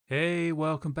Hey,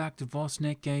 welcome back to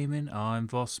vosNET-Gaming. I'm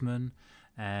Vosman,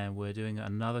 and we're doing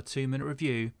another 2-minute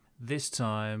review. This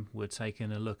time, we're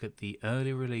taking a look at the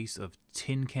early release of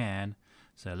Tin Can.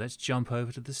 So let's jump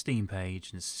over to the Steam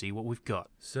page and see what we've got.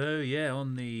 So yeah,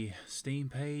 on the Steam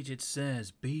page it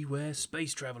says, "Beware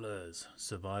space travelers.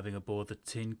 Surviving aboard the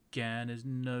Tin Can is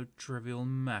no trivial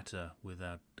matter.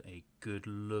 Without a good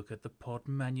look at the pod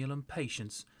manual and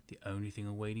patience, the only thing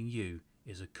awaiting you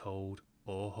is a cold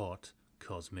or hot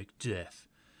cosmic death.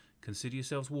 Consider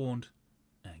yourselves warned,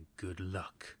 and good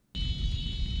luck."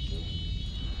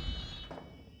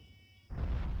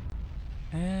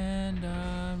 And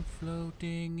I'm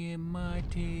floating in my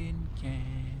tin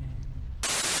can.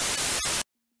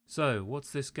 So,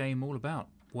 what's this game all about?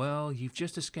 Well, you've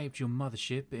just escaped your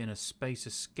mothership in a space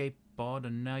escape pod,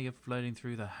 and now you're floating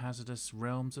through the hazardous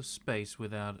realms of space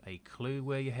without a clue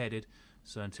where you're headed,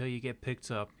 so until you get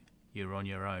picked up, you're on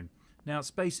your own. Now,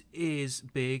 space is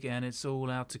big and it's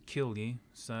all out to kill you,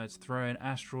 so it's throwing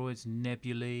asteroids,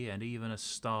 nebulae and even a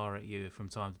star at you from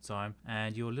time to time,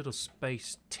 and your little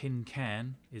space tin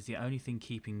can is the only thing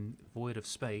keeping Void of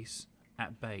Space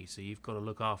at bay, so you've got to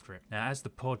look after it. Now, as the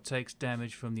pod takes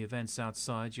damage from the events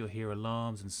outside, you'll hear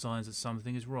alarms and signs that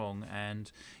something is wrong,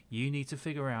 and you need to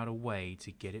figure out a way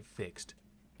to get it fixed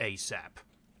ASAP.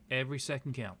 Every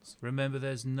second counts. Remember,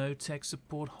 there's no tech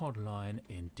support hotline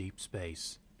in deep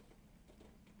space.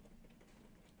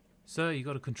 So you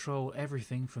got to control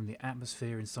everything from the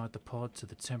atmosphere inside the pod to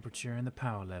the temperature and the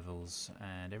power levels,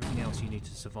 and everything else you need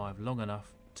to survive long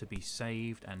enough to be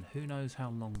saved, and who knows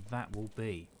how long that will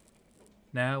be.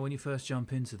 Now, when you first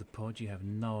jump into the pod, you have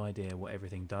no idea what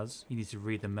everything does. You need to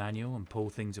read the manual and pull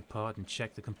things apart and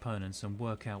check the components and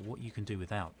work out what you can do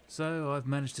without. So I've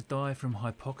managed to die from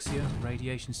hypoxia,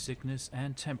 radiation sickness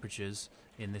and temperatures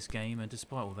in this game, and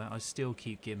despite all that I still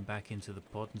keep getting back into the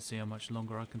pod and see how much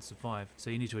longer I can survive. So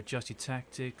you need to adjust your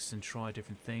tactics and try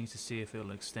different things to see if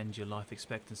it'll extend your life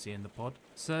expectancy in the pod.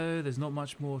 So there's not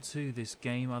much more to this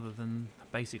game other than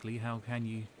basically how can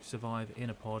you survive in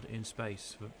a pod in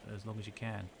space for as long as you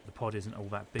can. The pod isn't all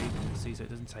that big, see, so it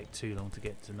doesn't take too long to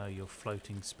get to know your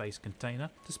floating space container.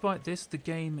 Despite this, the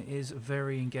game is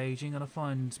very engaging, and I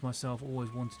find myself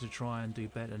always wanting to try and do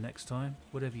better next time.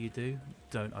 Whatever you do,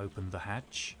 don't open the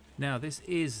hatch. Now, this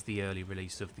is the early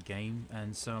release of the game,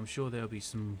 and so I'm sure there'll be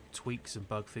some tweaks and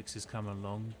bug fixes coming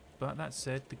along. But that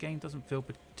said, the game doesn't feel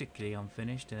particularly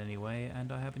unfinished in any way,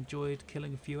 and I have enjoyed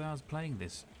killing a few hours playing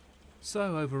this.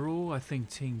 So overall, I think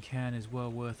Tin Can is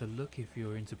well worth a look if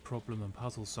you're into problem and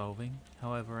puzzle solving.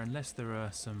 However, unless there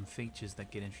are some features that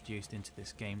get introduced into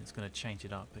this game that's going to change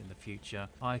it up in the future,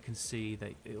 I can see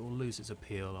that it will lose its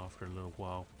appeal after a little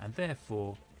while, and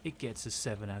therefore it gets a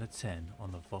 7 out of 10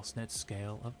 on the vosNET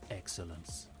scale of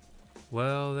excellence.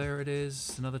 Well, there it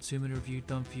is, another 2-minute review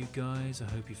done for you guys.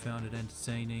 I hope you found it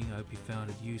entertaining, I hope you found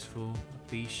it useful.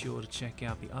 Be sure to check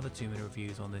out the other 2-minute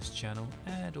reviews on this channel,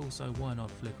 and also why not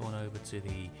flick on over to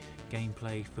the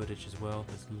gameplay footage as well.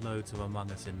 There's loads of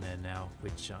Among Us in there now,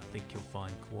 which I think you'll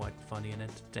find quite funny and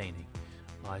entertaining.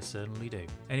 I certainly do.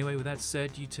 Anyway, with that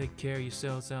said, you take care of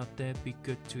yourselves out there, be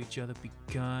good to each other, be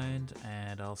kind,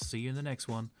 and I'll see you in the next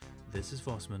one. This is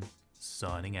Vosman,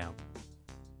 signing out.